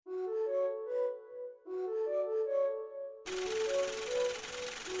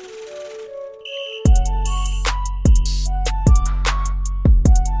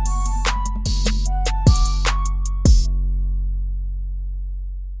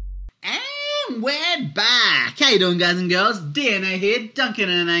And we're back. How you doing, guys and girls? DNA here, Duncan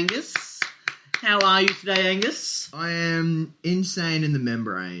and Angus. How are you today, Angus? I am insane in the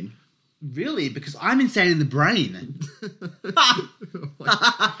membrane. Really? Because I'm insane in the brain.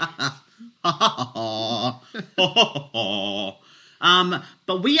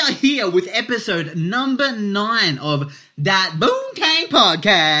 But we are here with episode number 9 of That Boontang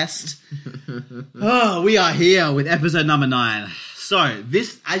Podcast. Oh, we are here with episode number 9. So,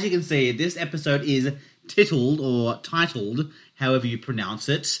 this, as you can see, this episode is titled, however you pronounce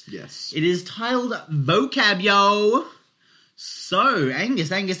it. Yes. It is titled Vocab-Yo. So, Angus.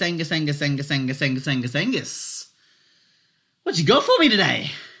 What you got for me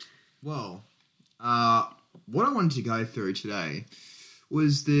today? Well, what I wanted to go through today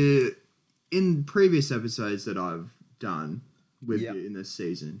was in previous episodes that I've done with you in this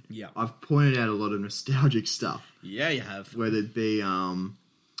season, I've pointed out a lot of nostalgic stuff. Yeah, you have. Whether it be,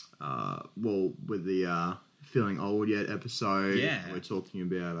 with the Feeling Old Yet episode, we're talking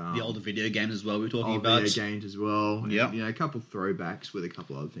about... the older video games as well we're talking old about. Video games as well. Yeah. And, a couple of throwbacks with a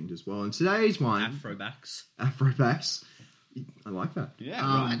couple other things as well. And today's one... Afrobacks. I like that. Yeah,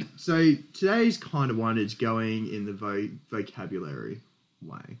 right. So today's kind of one is going in the vocabulary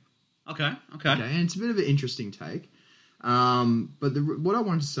way. Okay. And it's a bit of an interesting take. But what I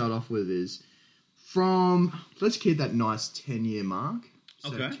wanted to start off with is let's keep that nice 10-year mark. So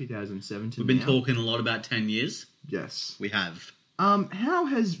 2007 to We've been now. talking a lot about 10 years. Yes. We have. How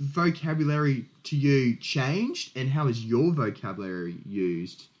has vocabulary to you changed, and how has your vocabulary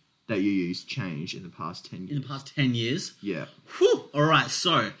that you use changed in the past 10 years? In the past 10 years? Yeah. Whew. All right,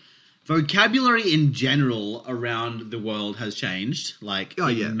 so vocabulary in general around the world has changed,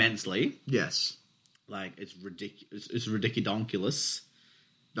 immensely. Yes. Like, it's ridiculous. It's ridiculous.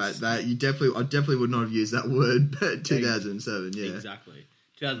 I definitely would not have used that word 2007, yeah. Exactly.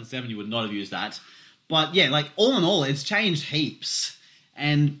 2007, you would not have used that. But yeah, like, all in all, it's changed heaps.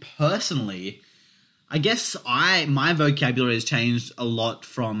 And personally, I guess my vocabulary has changed a lot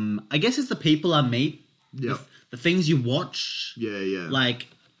from, I guess it's the people I meet, the things you watch. Yeah. Like,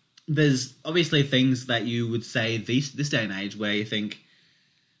 there's obviously things that you would say this day and age where you think,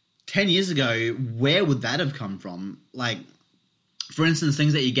 10 years ago, where would that have come from? Like, for instance,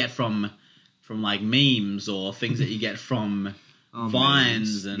 things that you get from like memes, or things that you get from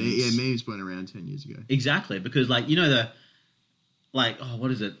Vines memes. and Memes went around 10 years ago. Exactly, because what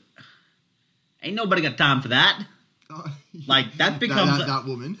is it? Ain't nobody got time for that. Oh, like that becomes that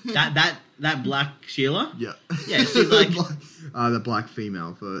woman. that black Sheila. Yeah, she's like the black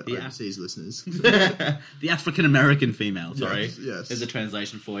female for overseas listeners. The African American female. Sorry, yes. There's a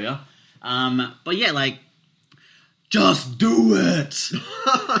translation for you. But yeah, like, just do it.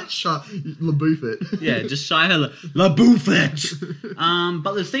 LaBouffe it. Yeah, just Shia LaBouffe it.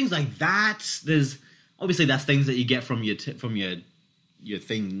 But there's things like that. There's obviously that's things that you get from your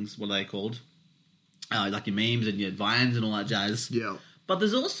things. What are they called? Like your memes and your Vines and all that jazz. Yeah. But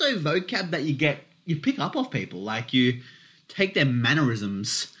there's also vocab that you pick up off people. Like, you take their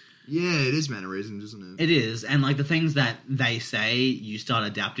mannerisms. Yeah, it is mannerisms, isn't it? It is. And like the things that they say, you start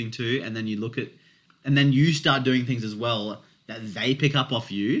adapting to, and then you start doing things as well that they pick up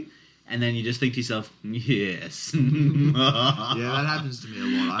off you, and then you just think to yourself, yes. Yeah, that happens to me a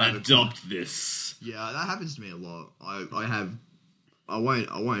lot. Adopt this. Yeah, that happens to me a lot. I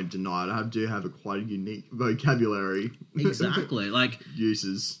won't deny it. I do have quite a unique vocabulary. Exactly. Like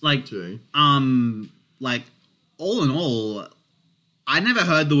uses. Like too. Like, all in all, I never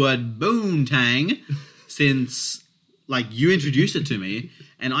heard the word boontang since, like, you introduced it to me,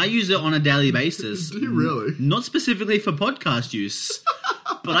 and I use it on a daily basis. Do you really? Not specifically for podcast use,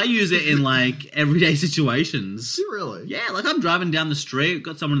 but I use it in, like, everyday situations. Do you really? Yeah, like, I'm driving down the street,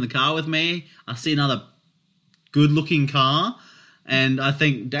 got someone in the car with me, I see another good-looking car, and I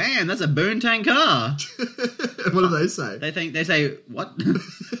think, damn, that's a boontang car. What do they say? They say, what?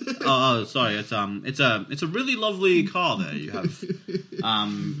 Oh, sorry. It's a really lovely car there you have.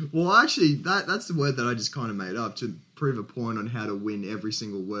 Well, actually, that's the word that I just kind of made up to prove a point on how to win every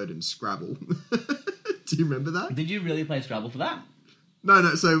single word in Scrabble. Do you remember that? Did you really play Scrabble for that?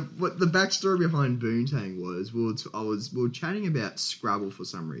 No. So what the backstory behind Boontang was, we were chatting about Scrabble for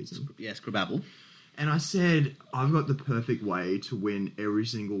some reason. Yeah, Scrabble. And I said, I've got the perfect way to win every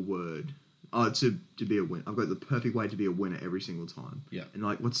single word. To be a win. I've got the perfect way to be a winner every single time. Yeah. And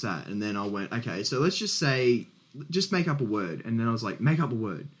like, what's that? And then I went, okay, so let's just say, just make up a word. And then I was like, make up a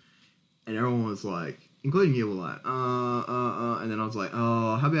word. And everyone was like, including you, were like, and then I was like,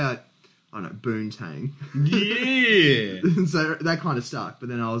 oh, how about, I don't know, Boontang. Yeah. So that kind of stuck. But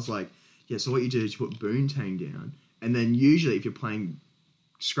then I was like, yeah, so what you do is you put Boontang down. And then usually if you're playing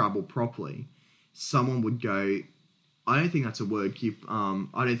Scrabble properly, someone would go, I don't think that's a word.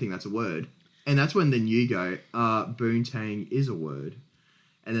 I don't think that's a word. And that's when then you go, boontang is a word.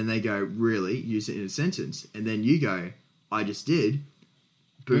 And then they go, really? Use it in a sentence. And then you go, I just did.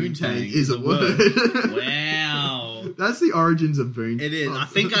 Boontang is a word. Wow. That's the origins of boontang. It is. I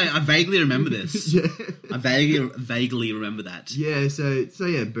think I vaguely remember this. Yeah. I vaguely remember that. Yeah, so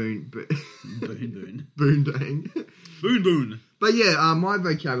yeah, Boon. boontang. Boon. But yeah, my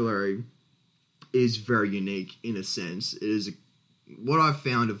vocabulary is very unique in a sense. It is what I've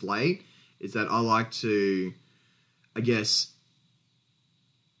found of late is that I like to, I guess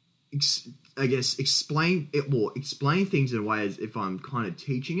explain it more. Explain things in a way as if I'm kind of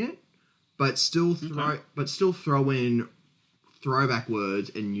teaching it, but still throw in throwback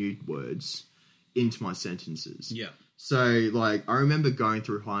words and new words into my sentences. Yeah. So like I remember going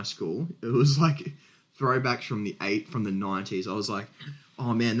through high school. It was like throwbacks from the 90s. I was like,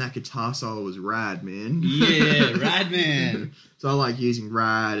 oh man, that guitar solo was rad, man. Yeah, rad, man. So I like using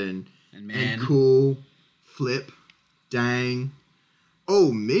rad and man. And cool, flip, dang,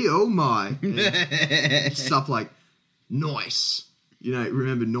 oh me, oh my, and stuff like nice. You know,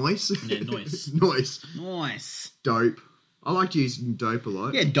 remember noise? Yeah, noise. Nice. Dope. I like using dope a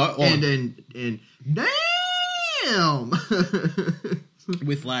lot. Yeah, dope. Oh. And damn.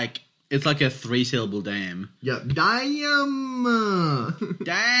 With like, it's like a 3-syllable damn. Yeah, damn.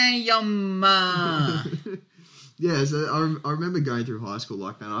 Damn. Yeah, so I remember going through high school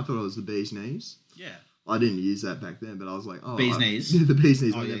like that. And I thought it was the bee's knees. Yeah. I didn't use that back then, but I was like, oh. Bee's knees? The bee's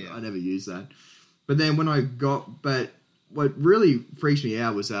knees. Oh, I never used that. But then when what really freaked me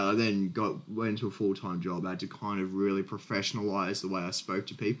out was that I then went into a full-time job. I had to kind of really professionalize the way I spoke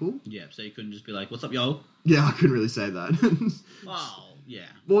to people. Yeah, so you couldn't just be like, what's up, yo? Yeah, I couldn't really say that. Oh, yeah.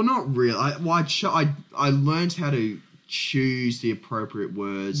 Well, not really. I learned how to choose the appropriate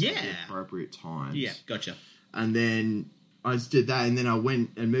words at the appropriate times. Yeah, gotcha. And then I just did that, and then I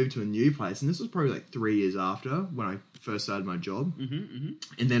went and moved to a new place, and this was probably like 3 years after when I first started my job. And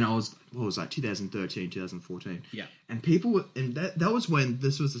then I was, 2013, 2014. Yeah. And people, and that was when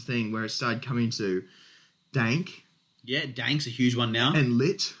this was the thing where it started coming to dank. Yeah, dank's a huge one now. And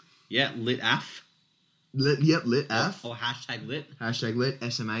lit. Yeah, lit af. Lit af. Or hashtag lit. Hashtag lit,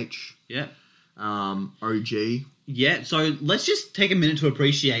 SMH. Yeah. OG. Yeah, so let's just take a minute to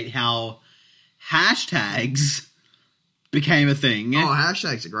appreciate how hashtags became a thing. Oh,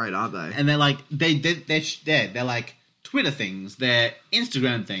 hashtags are great, aren't they? And they're like, they're like Twitter things, they're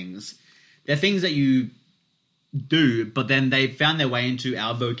Instagram things, they're things that you do, but then they found their way into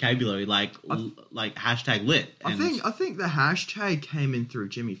our vocabulary, like hashtag lit. I think the hashtag came in through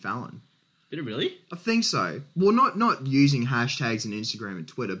Jimmy Fallon. Did it really? I think so. Well, not using hashtags in Instagram and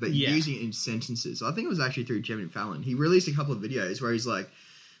Twitter, but using it in sentences. I think it was actually through Jimmy Fallon. He released a couple of videos where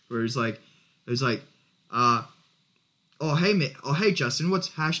oh hey Justin, what's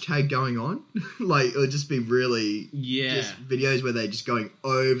hashtag going on? Like it'll just be really just videos where they're just going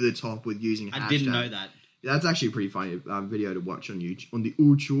over the top with using hashtag. I didn't know that. That's actually a pretty funny video to watch on YouTube, on the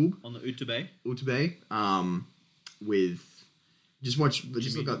YouTube. On the YouTube. With just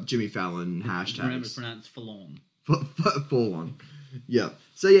look up Jimmy Fallon hashtags. Remember to pronounce Fallon. Fallon. Yeah.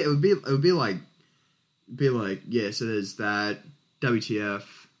 So yeah, it would be like yeah. So there's that WTF,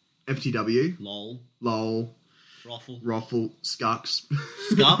 FTW, lol, Ruffle, Scucks.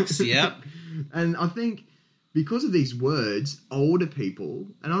 Scucks, yep. And I think because of these words, older people,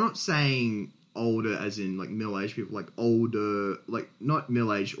 and I'm not saying older as in like middle-aged people, like older, like not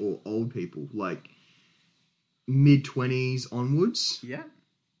middle-aged or old people, like mid-20s onwards. Yeah.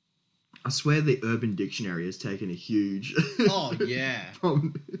 I swear the Urban Dictionary has taken a huge... Oh, yeah.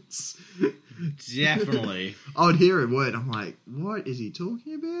 prominence. Definitely. I would hear a word, I'm like, what is he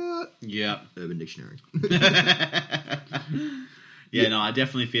talking about? Yeah. Urban Dictionary. Yeah, no, I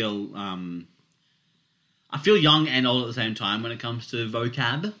definitely feel... I feel young and old at the same time when it comes to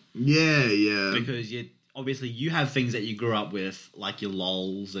vocab. Yeah. Because obviously you have things that you grew up with, like your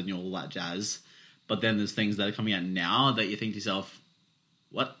lols and all that jazz. But then there's things that are coming out now that you think to yourself,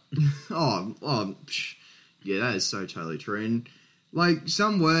 what? Yeah, that is so totally true. And like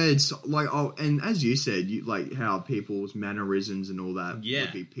some words, like and as you said, like how people's mannerisms and all that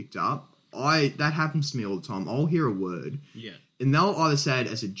would be picked up. That happens to me all the time. I'll hear a word, and they'll either say it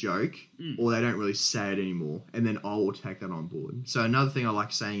as a joke or they don't really say it anymore, and then I will take that on board. So another thing I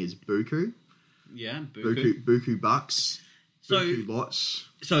like saying is buku. Yeah, buku. Buku bucks. Buku lots.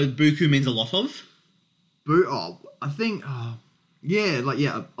 So buku means a lot of. I think. A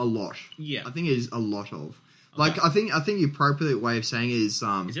lot. Yeah. I think it is a lot of. Okay. Like, I think the appropriate way of saying it is...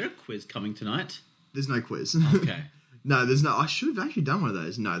 is there a quiz coming tonight? There's no quiz. Okay. No, there's no... I should have actually done one of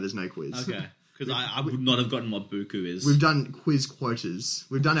those. No, there's no quiz. Okay. Because I would not have gotten what buku is. We've done quiz quotas.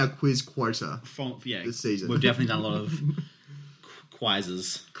 We've done our quiz quota this season. We've definitely done a lot of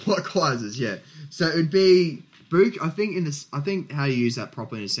quizzes. Quizzes, yeah. So it would be buku. I think how you use that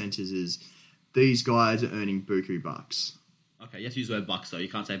properly in a sentence is these guys are earning buku bucks. Okay, you have to use the word bucks though. You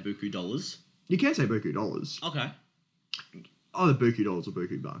can't say buku dollars. You can say buku dollars. Okay. Either buku dollars or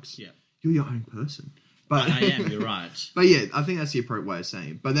buku bucks. Yeah. You're your own person. But I am, you're right. But yeah, I think that's the appropriate way of saying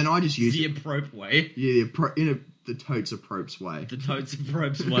it. But then I just use the appropriate way. Yeah, the totes appropriate way. The totes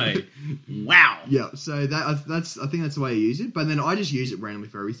appropriate way. Wow. Yeah, so I think that's the way I use it. But then I just use it randomly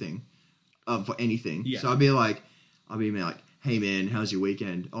for everything, for anything. Yeah. So I'd be like, hey man, how's your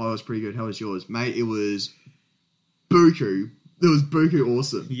weekend? Oh, it was pretty good. How was yours, mate? It was buku. It was buku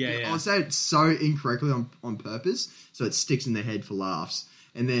awesome. Yeah. I'll say it so incorrectly on purpose, so it sticks in their head for laughs.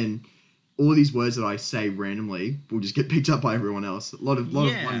 And then all these words that I say randomly will just get picked up by everyone else. A lot of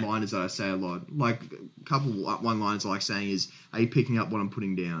one-liners that I say a lot. Like, a couple one-liners I like saying is, are you picking up what I'm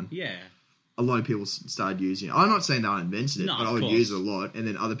putting down? Yeah. A lot of people started using it. I'm not saying that I invented it, but I would use it a lot. And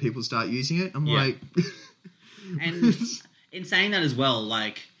then other people start using it. I'm like... And in saying that as well,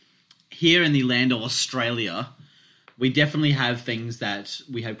 like, here in the land of Australia, we definitely have things that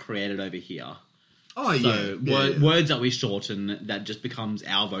we have created over here. Oh, so words that we shorten that just becomes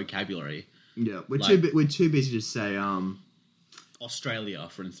our vocabulary. Yeah, we're too busy to say Australia,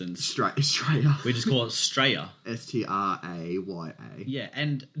 for instance. Australia. We just call it Straya. Straya. Yeah,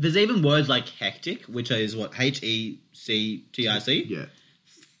 and there's even words like hectic, which is what HECTIC. Yeah.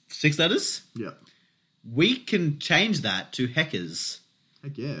 6 letters. Yeah. We can change that to heckers.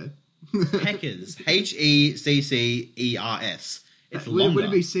 Heck yeah. Heckers. HECCERS. It's longer. Would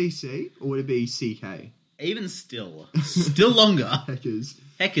it be CC or would it be CK? Even still longer. Heckers.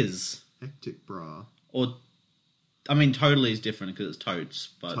 Hectic bra. Or, I mean, totally is different because it's totes.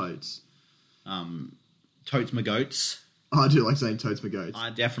 But, totes. Totes my goats. Oh, I do like saying totes my goats.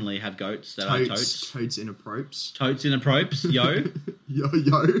 I definitely have goats that are totes. Totes in a propes. Totes in a propes. Yo.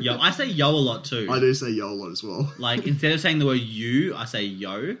 Yo. I say yo a lot too. I do say yo a lot as well. Like, instead of saying the word you, I say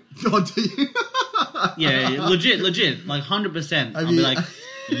yo. Oh, do you? Yeah, legit. Like, 100%. I'll be like,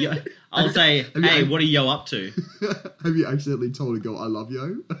 yo. I'll say, hey, what are yo up to? Have you accidentally told a girl, I love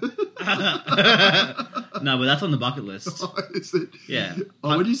yo? No, but that's on the bucket list. Oh, is it? Yeah.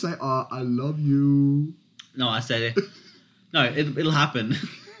 Oh, what do you say? I love you. No, I say, no, it'll happen.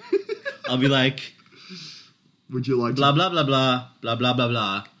 I'll be like, would you like blah, blah, blah, blah, blah, blah, blah,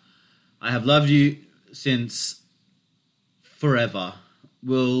 blah. I have loved you since forever.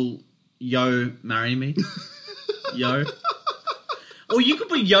 Will yo marry me? Yo. Or you could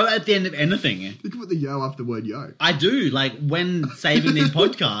put yo at the end of anything. You can put the yo after the word yo. I do. Like, when saving these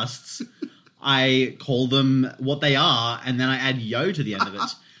podcasts, I call them what they are, and then I add yo to the end of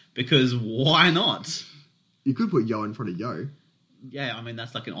it. Because why not? You could put yo in front of yo. Yeah, I mean,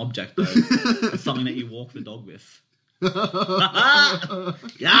 that's like an object, though. It's something that you walk the dog with. Got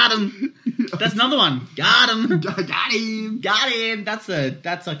him. That's another one. Got him. Got him. Got him. That's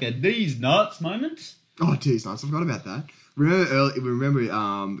like a these nuts moment. Oh, these nuts. I forgot about that. Remember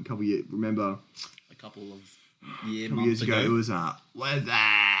a couple years ago, it was what's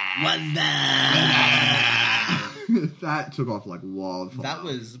that? What's that? That took off like wildfire. That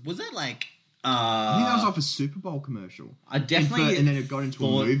was that like I think that was off a Super Bowl commercial. I definitely and then it got into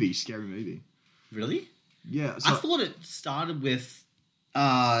a movie, scary movie. Really? Yeah. So, I thought it started with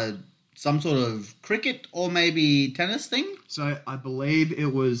some sort of cricket or maybe tennis thing. So I believe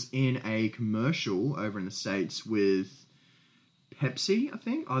it was in a commercial over in the States with Pepsi, I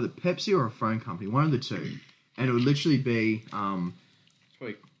think. Either Pepsi or a phone company, one of the two. And it would literally be... It's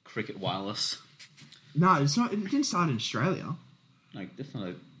probably Cricket Wireless. No, it's not. It didn't start in Australia. No, that's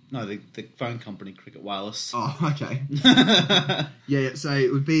not the phone company, Cricket Wireless. Oh, okay. Yeah, so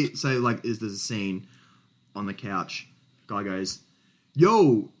it would be... So, like, there's a scene on the couch. Guy goes,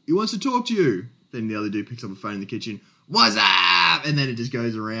 yo, he wants to talk to you. Then the other dude picks up a phone in the kitchen. What's up? And then it just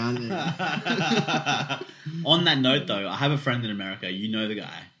goes around. On that note, though, I have a friend in America. You know the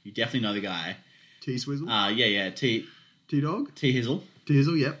guy. You definitely know the guy. T-Swizzle? Yeah. T-Dog? T-Hizzle.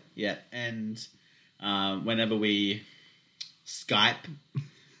 T-Hizzle, yep. Yeah, and whenever we Skype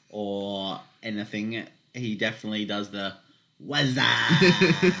or anything, he definitely does the what's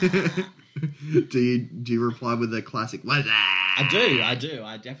that? Do you reply with the classic what's that? I do.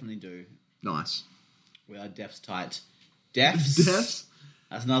 I definitely do. Nice. We are Defs tight. Defs? Defs?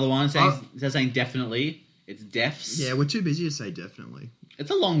 That's another one. Instead of saying definitely, it's Defs. Yeah, we're too busy to say definitely.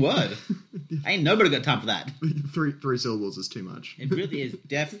 It's a long word. Ain't nobody got time for that. Three syllables is too much. It really is.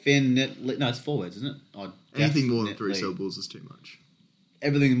 Definitely. No, it's 4 words, isn't it? Anything more than 3 syllables is too much.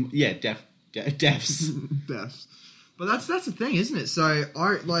 Everything, yeah, Deafs. Deafs. But that's the thing, isn't it? So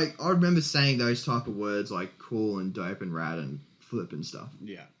I remember saying those type of words like cool and dope and rad and flip and stuff.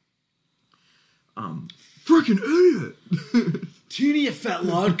 Yeah. Freaking idiot. Tina, you fat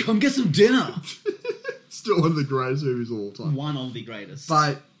lard, come get some dinner. Still one of the greatest movies of all time. One of the greatest.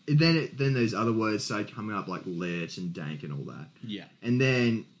 But then those other words started coming up like lit and dank and all that. Yeah. And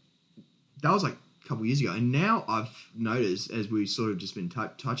then that was like a couple years ago. And now I've noticed, as we've sort of just been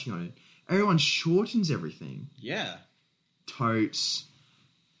touching on it, everyone shortens everything. Yeah. Totes,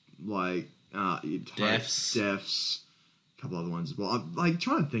 like Deafs. Deafs, a couple other ones as well. I'm like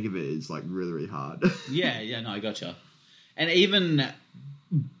trying to think of it is like really, really hard. Yeah, no, I gotcha. And even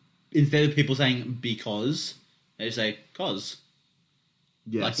instead of people saying because, they just say cause.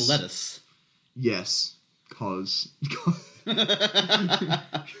 Yes. Like lettuce. Yes. Cause.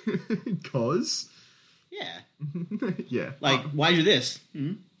 Cause? Yeah. Yeah. Like, why do this?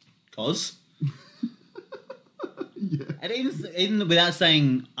 Cause. Yeah. And even without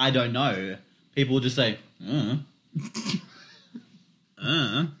saying I don't know, people will just say, We're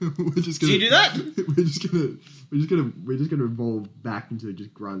just Do gonna, you do that? We're just gonna evolve back into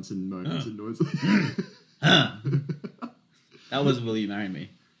just grunts and moans and noises. That was Will You Marry Me?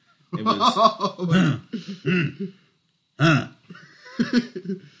 It was.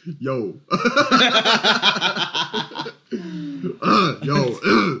 Yo. Yo.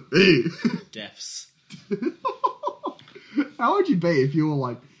 Hey. Deafs. How would you be if you were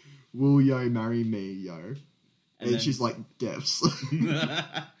like, will yo marry me, yo? And then she's like, deafs.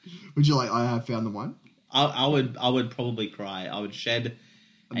 Would you like, I have found the one? I would probably cry. I would shed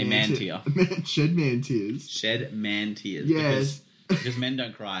a man tear. Shed man tears. Shed man tears. Yes. Because men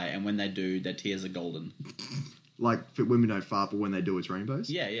don't cry, and when they do, their tears are golden. Like, women don't fart, but when they do, it's rainbows?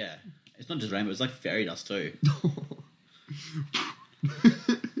 Yeah. It's not just rainbow, it's like fairy dust too.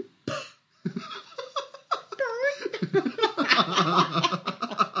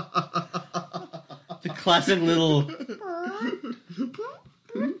 The classic little...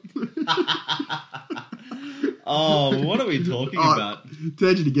 Oh, what are we talking about?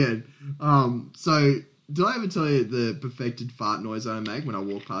 Tangent again. So, did I ever tell you the perfected fart noise I make when I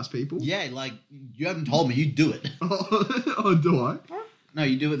walk past people? Yeah, like, you haven't told me, you do it. Oh, do I? No,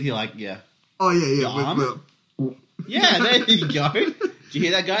 you do it here, like, yeah. Oh, yeah. Arm? Yeah, there you go. Did you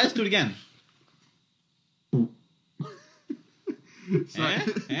hear that, guys? Do it again. So,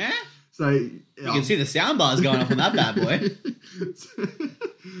 Eh? So You can see the sound bars going off on that bad boy.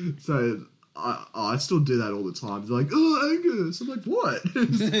 So I still do that all the time. They're like, oh, Angus. I'm like, what?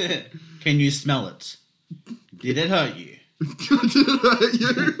 Can you smell it? Did it hurt you?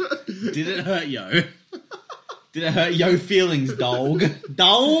 Did it hurt yo? Did it hurt yo feelings, dog?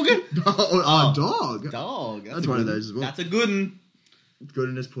 Dog? Dog. Dog. That's one of those as well. That's a good one. Good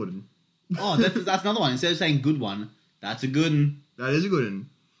in his pudding. Oh, that's another one. Instead of saying good one, that's a good one. That is a good one.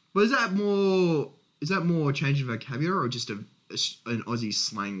 But is that more a change in vocabulary or just an Aussie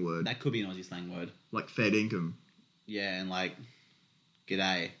slang word? That could be an Aussie slang word. Like fair dinkum. Yeah, and like,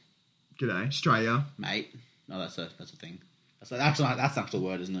 g'day. G'day. Australia. Mate. No, that's a thing. That's an actual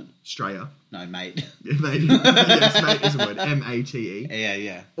word, isn't it? Australia. No, mate. Yeah, mate. Yes, mate is a word. M-A-T-E.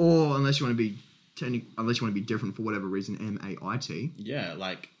 Yeah. Or unless you want to be different for whatever reason, M-A-I-T. Yeah,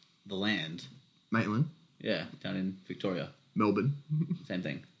 like the land. Maitland. Yeah, down in Victoria. Melbourne. Same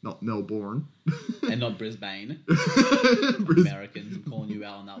thing. Not Melbourne. And not Brisbane. Americans, I'm calling you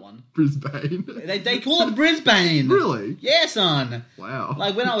out on that one. Brisbane. They call it Brisbane. Really? Yeah, son. Wow.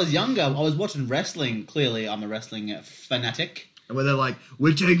 Like when I was younger, I was watching wrestling. Clearly, I'm a wrestling fanatic. And where they're like,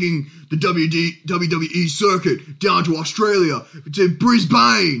 we're taking the WWE circuit down to Australia, to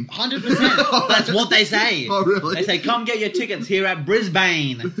Brisbane. 100%. That's what they say. Oh, really? They say, come get your tickets here at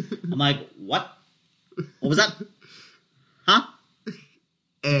Brisbane. I'm like, what? What was that? Huh?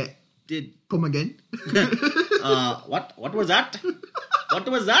 Come again? What was that? What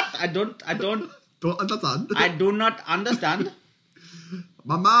was that? I don't Don't understand. I do not understand.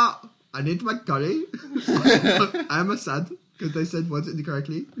 Mama, I need my curry. I'm sad because they said words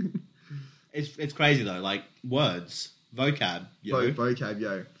incorrectly. It's crazy though, like words, vocab, yo. Vocab,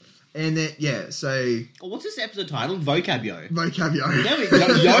 yo. And then, yeah, so... Oh, what's this episode titled? Vocab, yo. Vocab, yo. There we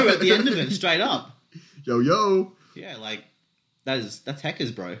go, yo at the end of it, straight up. Yo, yo. Yeah, like, that's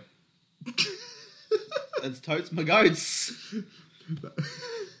heckers, bro. That's totes my goats.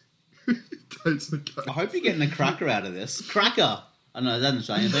 Totes my goats. I hope you're getting a cracker out of this. Cracker! I don't know, that doesn't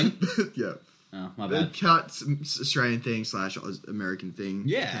say anything. Yeah. Oh, my bad. Cut's Australian thing / American thing.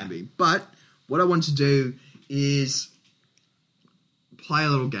 Yeah. Can be. But what I want to do is play a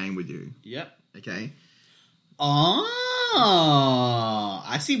little game with you. Yep. Okay? Oh,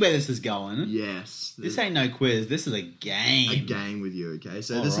 I see where this is going. Yes. This ain't no quiz. This is a game. A game with you, okay?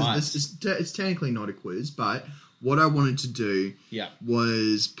 So All it's technically not a quiz, but what I wanted to do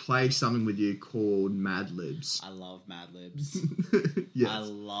was play something with you called Mad Libs. I love Mad Libs. Yes. I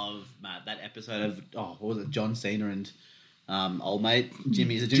love that episode of, what was it, John Cena and old mate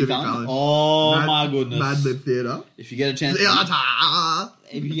Jimmy. Is it Jimmy Fallon? Oh, my goodness. Mad Lib Theatre. If you get a chance to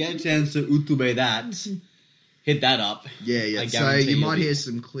utube that, hit that up. Yeah. So you might hear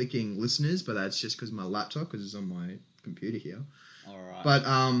some clicking, listeners, but that's just because of my laptop, because it's on my computer here. All right. But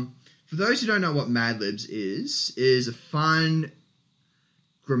for those who don't know what Mad Libs is a fun,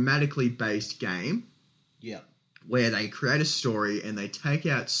 grammatically based game. Yeah. Where they create a story and they take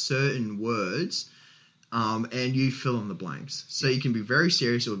out certain words, and you fill in the blanks. So you can be very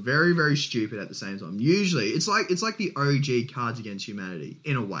serious or very, very stupid at the same time. Usually, it's like the OG Cards Against Humanity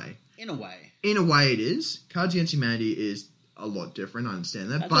in a way. In a way, it is. Cards Against Humanity is a lot different. I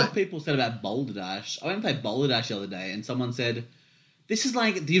understand that. That's what people said about Boulder Dash. I went and played Boulder Dash the other day, and someone said, "This is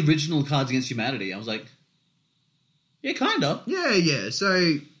like the original Cards Against Humanity." I was like, "Yeah, kind of." Yeah.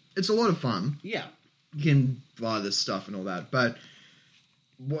 So it's a lot of fun. Yeah. You can buy this stuff and all that. But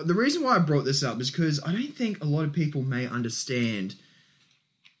the reason why I brought this up is because I don't think a lot of people may understand.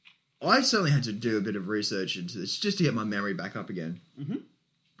 I certainly had to do a bit of research into this just to get my memory back up again. Mm-hmm.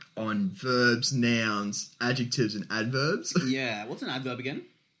 On verbs, nouns, adjectives, and adverbs. Yeah. What's an adverb again?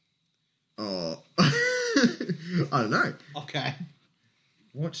 Oh. I don't know. Okay.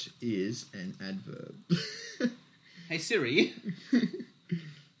 What is an adverb? Hey, Siri.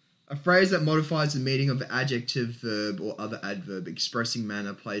 A phrase that modifies the meaning of the adjective, verb, or other adverb, expressing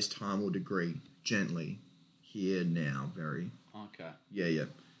manner, place, time, or degree. Gently. Here, now, very. Okay. Yeah.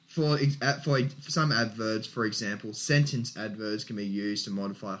 For some adverbs, for example, sentence adverbs can be used to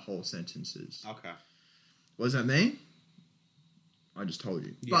modify whole sentences. Okay. What does that mean? I just told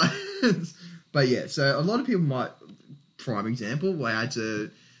you. Yeah. But yeah, so a lot of people might, prime example, where I had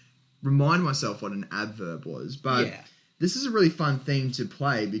to remind myself what an adverb was. But this is a really fun thing to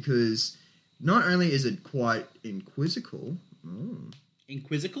play because not only is it quite inquisical.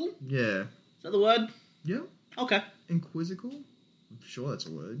 Inquisical? Yeah. Is that the word? Yeah. Okay. Inquisical? I'm sure that's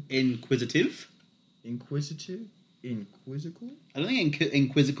a word. Inquisitive? Inquisitive? Inquisical? I don't think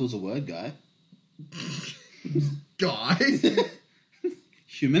inquisical's a word, guy.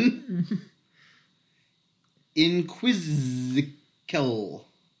 Human? Inquisical.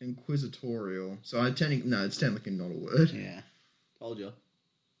 Inquisitorial. So it's technically not a word. Yeah. Told you.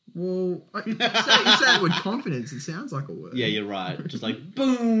 Well, you say it with confidence. It sounds like a word. Yeah, you're right. Just like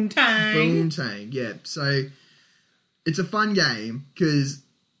boom tang. Boom tang. Yeah. So it's a fun game because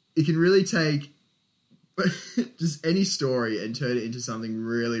it can really take just any story and turn it into something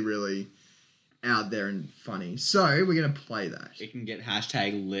really, really out there and funny. So we're going to play that. It can get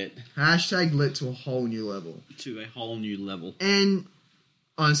hashtag lit. Hashtag lit to a whole new level. And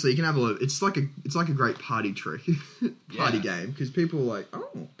honestly, you can have a look. It's like a great party trick, game because people are like,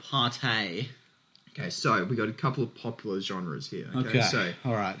 oh, partay. Okay, so we got a couple of popular genres here. Okay, so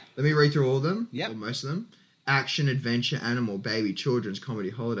all right, let me read through all of them. Yeah, or most of them: action, adventure, animal, baby, children's, comedy,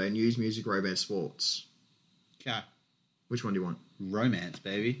 holiday, news, music, romance, sports. Okay, which one do you want? Romance,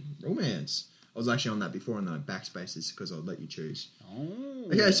 baby. Romance. I was actually on that before, and then I backspaced this because I'll let you choose. Oh.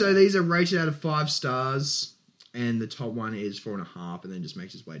 Okay, so these are rated out of 5 stars. And the top one is 4.5, and then just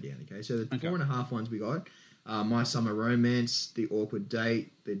makes its way down. Okay, so the 4.5 ones we got: My Summer Romance, The Awkward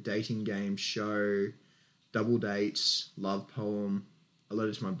Date, The Dating Game Show, Double Dates, Love Poem, A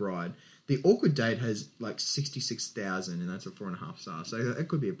Letter to My Bride. The Awkward Date has like 66,000, and that's a 4.5 star. So that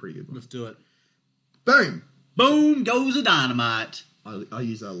could be a pretty good one. Let's do it. Boom! Boom goes the dynamite. I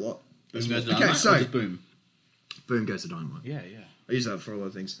use that a lot. Boom goes the dynamite. Okay, so just boom. Boom goes the dynamite. Yeah. I use that for a lot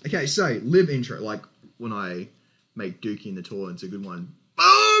of things. Okay, so lib intro, like when I make Dookie in the toilet, it's a good one.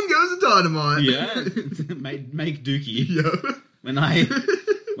 Boom goes the dynamite. Yeah, make Dookie. Yeah. When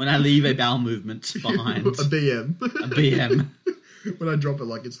I leave a bowel movement behind. A BM. A BM. When I drop it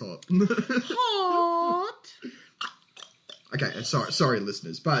like it's hot. Hot. Okay, sorry,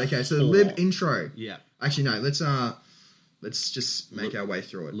 listeners. But okay, so the lib intro. Yeah. Actually, no. Let's just make our way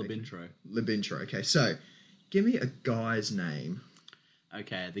through it. Lib intro. Lib intro. Okay, so give me a guy's name.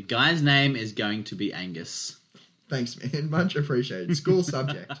 Okay, the guy's name is going to be Angus. Thanks, man. Much appreciated. School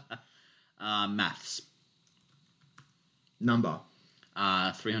subject. Maths. Number.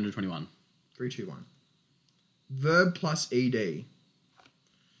 321. 321. Verb plus ed.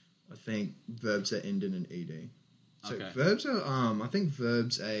 I think verbs that end in an ed. So verbs are. I think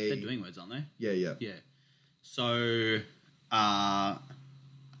verbs They're doing words, aren't they? Yeah. Yeah. So,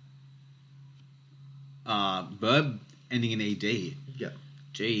 verb ending in ed. Yeah.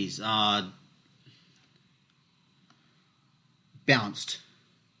 Jeez. Bounced.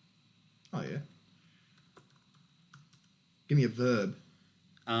 Oh, yeah. Give me a verb.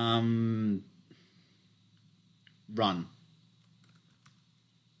 Run.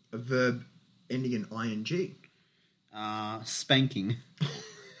 A verb ending in ing. Spanking.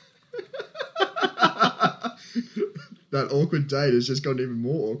 That awkward date has just gotten even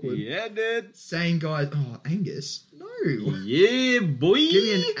more awkward. Yeah, dude. Saying guys... Oh, Angus. No. Yeah, boy. Give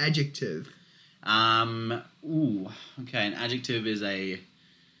me an adjective. Ooh. Okay, an adjective is a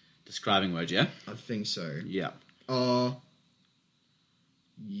describing word, yeah? I think so. Yeah.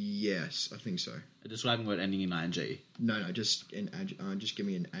 Yes, I think so. A describing word ending in ing. No, just just give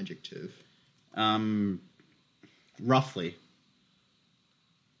me an adjective. Roughly.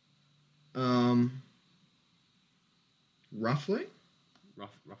 Roughly?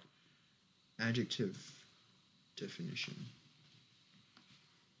 Rough. Adjective definition.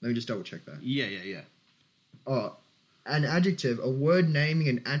 Let me just double check that. Yeah. Oh, an adjective, a word naming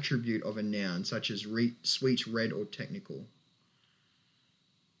an attribute of a noun, such as sweet, red, or technical.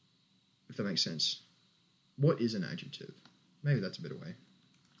 If that makes sense. What is an adjective? Maybe that's a better way.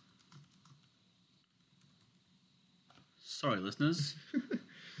 Sorry, listeners.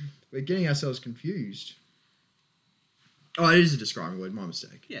 We're getting ourselves confused. Oh, it is a describing word. My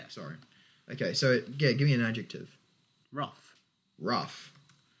mistake. Yeah. Sorry. Okay, so, yeah, give me an adjective. Rough. Rough.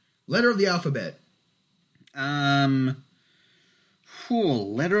 Letter of the alphabet. Letter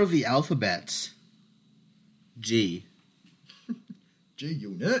of the alphabet. G. G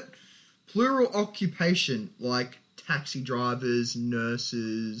unit. Plural occupation, like taxi drivers,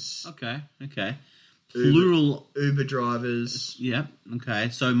 nurses. Okay. Plural. Uber drivers. Yeah, okay.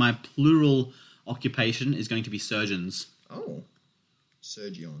 So my plural occupation is going to be surgeons. Oh.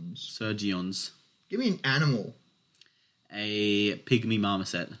 Surgeons. Surgeons. Give me an animal. A pygmy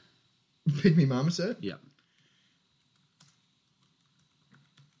marmoset. Pygmy marmoset? Yeah.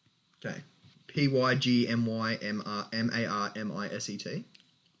 Okay. Pygmymarmaset.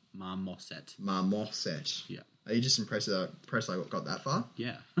 Marmoset. Marmoset. Yeah. Are you just impressed I got that far?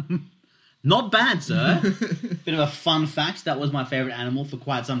 Yeah. Not bad, sir. Bit of a fun fact. That was my favourite animal for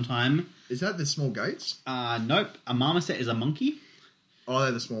quite some time. Is that the small goats? Nope. A marmoset is a monkey. Oh,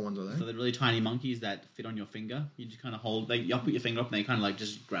 they're the small ones, are they? So they're really tiny monkeys that fit on your finger. You just kind of hold... you put your finger up and they kind of like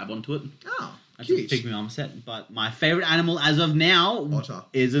just grab onto it. Oh, That's cute. a pygmy marmoset. But my favourite animal as of now Otter.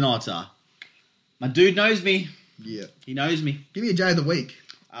 is an otter. My dude knows me. Yeah. He knows me. Give me a day of the week.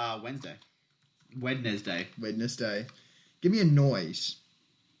 Wednesday. Wednesday. Give me a noise.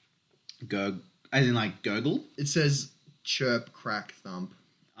 As in like gurgle? It says chirp, crack, thump.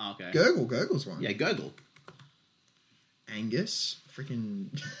 Oh, okay. Gurgle's one. Yeah, gurgle. Angus. Freaking...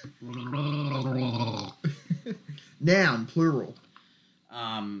 Noun, plural.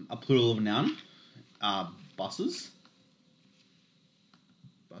 A plural of a noun. Buses.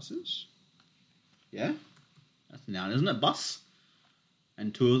 Buses? Yeah. That's a noun, isn't it? Bus.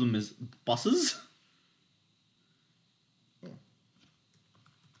 And two of them is buses. Oh.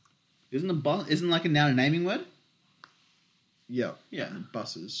 Isn't like a noun a naming word? Yeah. Yeah.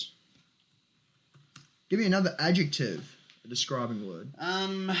 Buses. Give me another adjective. A describing word.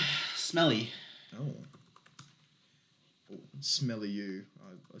 Smelly. Oh. Smelly you.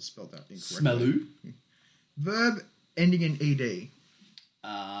 I spelled that incorrectly. Smellu. Verb ending in ed.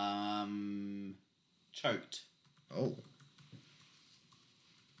 Choked. Oh.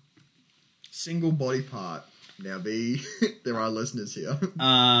 Single body part. Now, there are listeners here.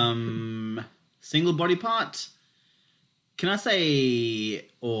 Single body part. Can I say,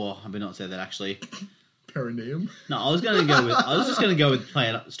 or I better not say that actually. Perineum. No, I was just gonna go with play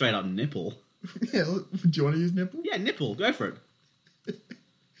it up, straight up nipple. Yeah, do you want to use nipple? Yeah, nipple. Go for it.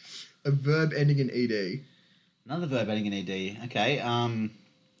 A verb ending in ed. Another verb ending in ed. Okay.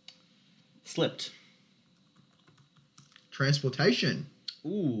 Slipped. Transportation.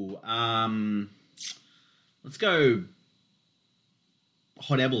 Ooh. Let's go.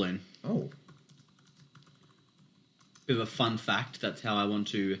 Hot air balloon. Oh. Bit of a fun fact. That's how I want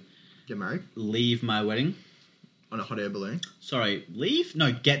to Get married leave my wedding. on a hot air balloon. Sorry, leave?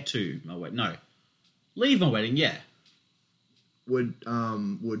 No, get to my wedding. No, leave my wedding. Yeah. Would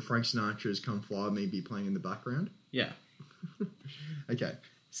Frank Sinatra's "Come Fly With Me" be playing in the background? Yeah. Okay.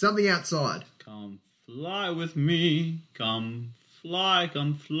 Something outside. Come fly with me. Come fly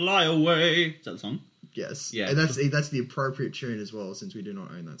away. Is that the song? Yes. Yeah. And that's the appropriate tune as well, since we do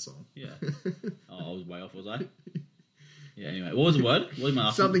not own that song. Yeah. Oh, I was way off, was I? Yeah, anyway. What was the word? What was my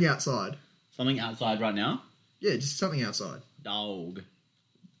last Something outside. Something outside right now? Yeah, just something outside. Dog.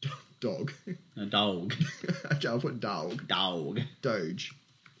 Dog. A dog. Okay, I'll put dog. Dog. Doge.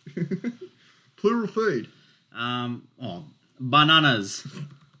 Plural food. Bananas.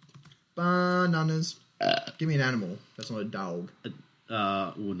 Bananas. Give me an animal. That's not a dog.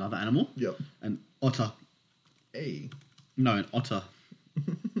 Another animal? Yep. An otter. E. No, an otter.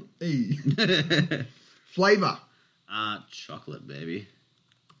 E. Flavor. Chocolate, baby.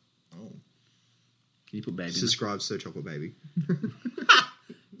 Oh. Can you put baby Subscribe, Sir Chocolate Baby.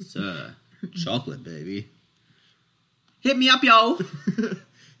 Sir, chocolate, baby. Hit me up, yo.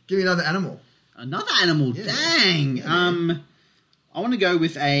 Give me another animal. Another animal, yeah. dang. Yeah. I want to go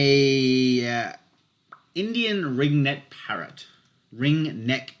with a Indian ringneck parrot.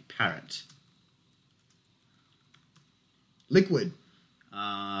 Ringneck parrot. Liquid.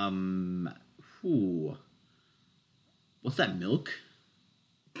 What's that milk?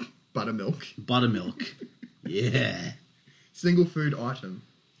 Buttermilk. Buttermilk. Yeah. Single food item.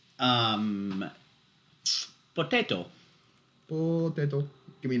 Potato. Potato.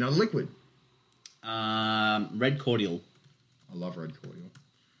 Give me another liquid. Red cordial. I love red cordial.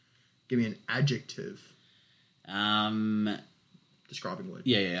 Give me an adjective. Describing word.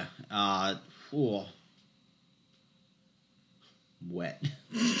 Yeah. Wet.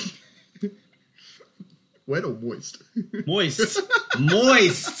 Wet or moist? Moist.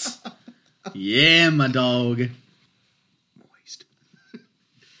 Moist. Yeah, my dog. Moist.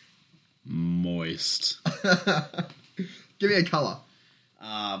 Moist. Give me a colour.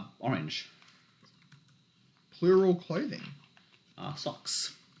 Orange. Plural clothing.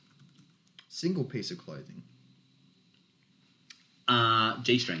 Socks. Single piece of clothing.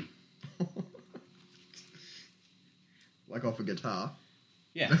 G-string. Like off a guitar.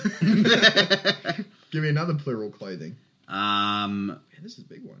 Yeah. Give me another plural clothing. Man, this is a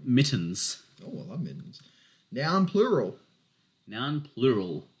big one. mittens. Oh, I love mittens. Noun plural. Noun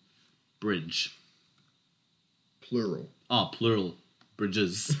plural. Bridge. Plural. Oh, plural.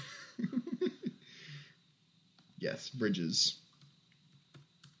 Bridges. Yes, bridges.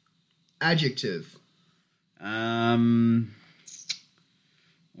 Adjective. All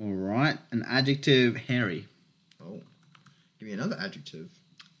right. An adjective, hairy. Oh. Give me another adjective.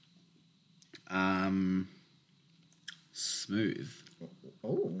 Smooth.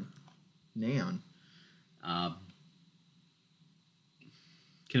 Oh. Noun.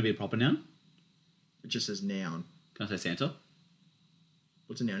 Can it be a proper noun? It just says noun. Can I say Santa?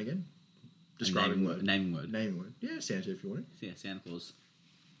 What's a noun again? A Describing word. Naming word. Naming word. Yeah, Santa if you want it. Yeah, Santa Claus.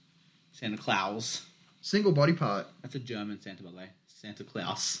 Santa Claus. Single body part. That's a German Santa, by the way. Santa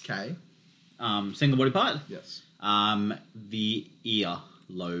Claus. K. Single body part? Yes. The ear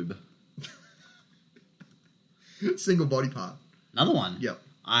lobe. Single body part. Another one? Yep.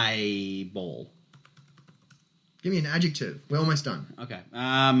 Eyeball. Give me an adjective. We're almost done. Okay.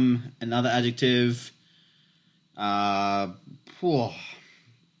 Another adjective. Hard.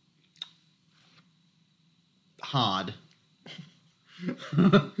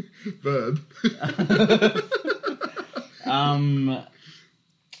 Verb.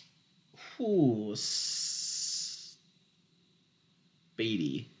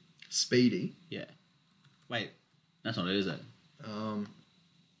 Speedy. Speedy. Yeah. Wait, that's not it, is it? Um.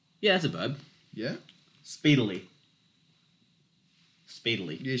 Yeah, that's a verb. Yeah. Speedily.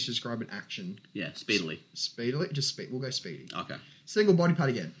 Speedily. You just describe an action. Yeah, speedily. Speedily. Just speed. We'll go speedy. Okay. Single body part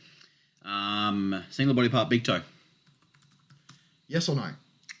again. Single body part, big toe. Yes or no?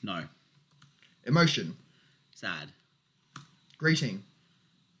 No. Emotion. Sad. Greeting.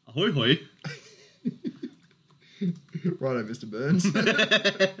 Ahoy hoy. Righto, Mr. Burns.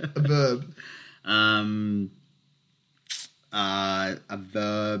 A verb. A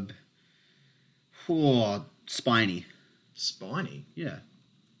verb. Spiny. Spiny. Yeah.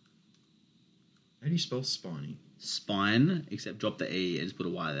 How do you spell spiny? Spine, except drop the E and just put a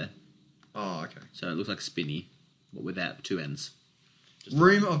Y there. Oh, okay. So it looks like spinny, but without two N's. Just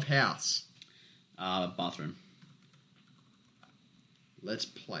Room of house. Bathroom. Let's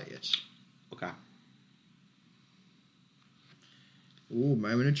play it. Okay. Ooh,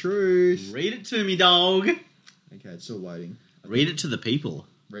 moment of truth. Read it to me, dog. Okay, it's still loading. Read it to the people.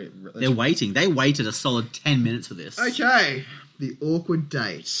 Let's- They're waiting. They waited a solid 10 minutes for this. Okay, the awkward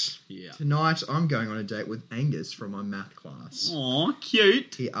date. Yeah. Tonight, I'm going on a date with Angus from my math class. Aw,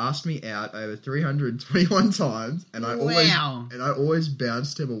 cute. He asked me out over 321 times, and I always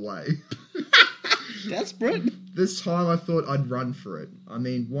bounced him away. Desperate. This time, I thought I'd run for it. I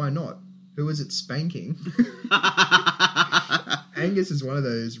mean, why not? Who is it spanking? Angus is one of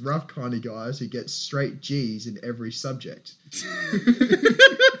those rough kind of guys who gets straight G's in every subject.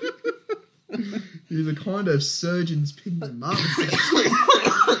 He's a kind of surgeon's pig's mum.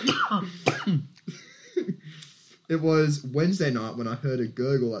 It was Wednesday night when I heard a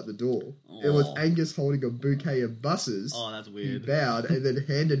gurgle at the door. It was Angus holding a bouquet of buses. Oh, that's weird. He bowed and then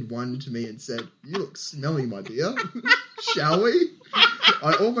handed one to me and said, "You look smelly, my dear. Shall we?"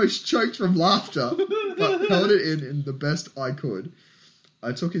 I almost choked from laughter, but held it in the best I could.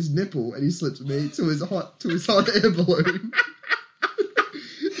 I took his nipple and he slipped me to his hot air balloon.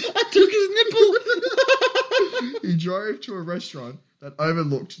 I took his nipple. He drove to a restaurant that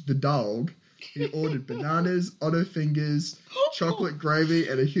overlooked the Dog. He ordered bananas, otter fingers, chocolate gravy,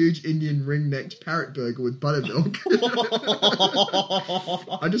 and a huge Indian ring-necked parrot burger with buttermilk.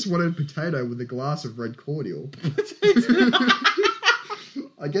 I just wanted potato with a glass of red cordial.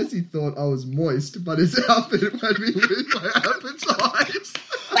 I guess he thought I was moist, but his outfit made me lose my appetite.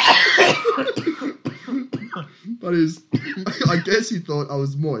 I guess he thought I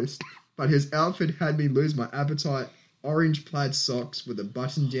was moist, but his outfit had me lose my appetite. Orange plaid socks with a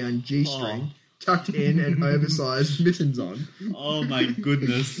button-down G-string tucked in and oversized mittens on. Oh my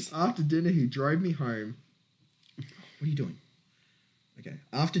goodness. After dinner, he drove me home. What are you doing? Okay.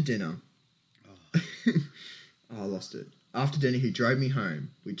 After dinner... I lost it. After dinner, he drove me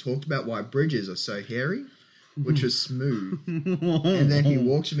home. We talked about why bridges are so hairy, which was smooth. And then he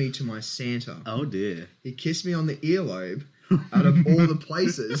walked me to my Santa. Oh dear. He kissed me on the earlobe out of all the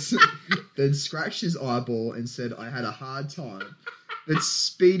places, then scratched his eyeball and said I had a hard time. Let's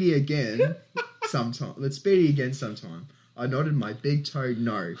speedy again sometime. I nodded my big toe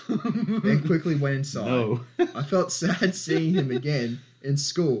no, then quickly went inside. No. I felt sad seeing him again in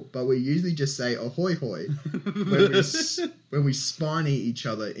school, but we usually just say ahoy hoy when we spiny each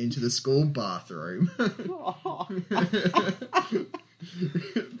other into the school bathroom.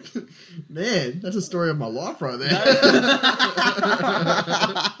 Man, that's a story of my life right there.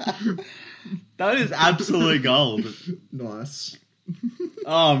 That is absolute gold. Nice.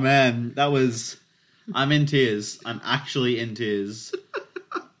 Oh man, I'm in tears. I'm actually in tears.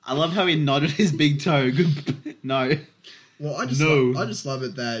 I love how he nodded his big toe. No. Well, I just love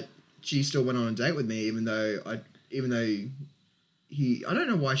it that she still went on a date with me, even though I don't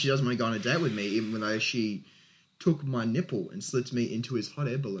know why she doesn't want to go on a date with me, even though she took my nipple and slipped me into his hot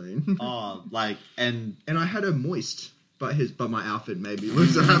air balloon. Oh, and I had her moist, but my outfit made me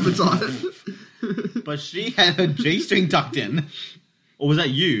lose her appetite. But she had her G-string tucked in, or was that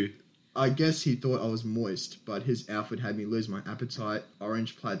you? I guess he thought I was moist, but his outfit had me lose my appetite.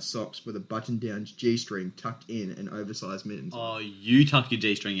 Orange plaid socks with a button-down G-string tucked in and oversized mittens. Oh, you tucked your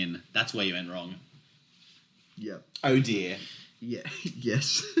G-string in. That's where you went wrong. Yep. Oh dear. Yeah.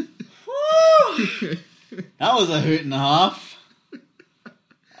 Yes. That was a hoot and a half.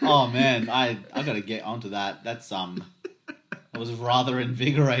 Oh man, I gotta get onto that. That was rather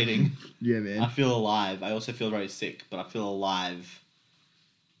invigorating. Yeah, man. I feel alive. I also feel very sick, but I feel alive.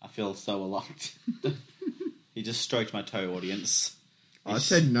 I feel so alive. He just stroked my toe, audience. I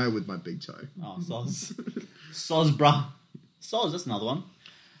said no with my big toe. Oh, soz. Soz, bruh. Soz, that's another one.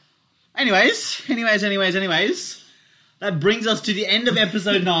 Anyways. That brings us to the end of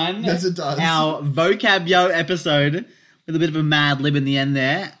episode 9. Yes, it does. Our Vocab Yo episode with a bit of a Mad Lib in the end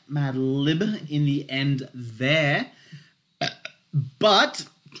there. Mad Lib in the end there. But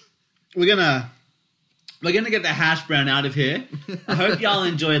we're gonna get the hash brown out of here. I hope y'all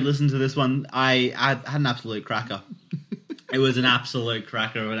enjoyed listening to this one. I had an absolute cracker. It was an absolute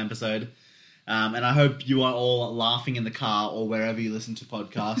cracker of an episode. And I hope you are all laughing in the car or wherever you listen to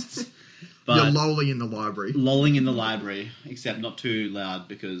podcasts. But you're lolling in the library. Lolling in the library, except not too loud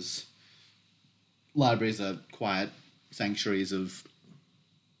because libraries are quiet sanctuaries of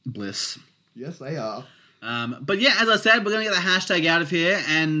bliss. Yes, they are. But yeah, as I said, we're going to get the hashtag out of here,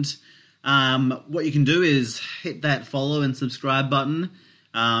 and what you can do is hit that follow and subscribe button,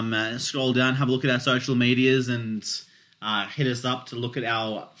 scroll down, have a look at our social medias, and hit us up to look at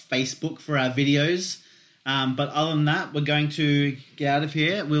our Facebook for our videos. But other than that, we're going to get out of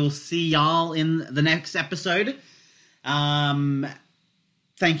here. We'll see y'all in the next episode. Thank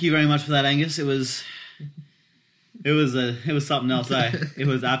you very much for that, Angus. It was something else, eh? It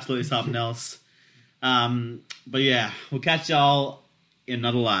was absolutely something else. But yeah, we'll catch y'all in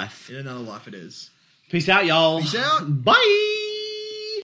another life. In another life it is. Peace out, y'all. Peace out. Bye.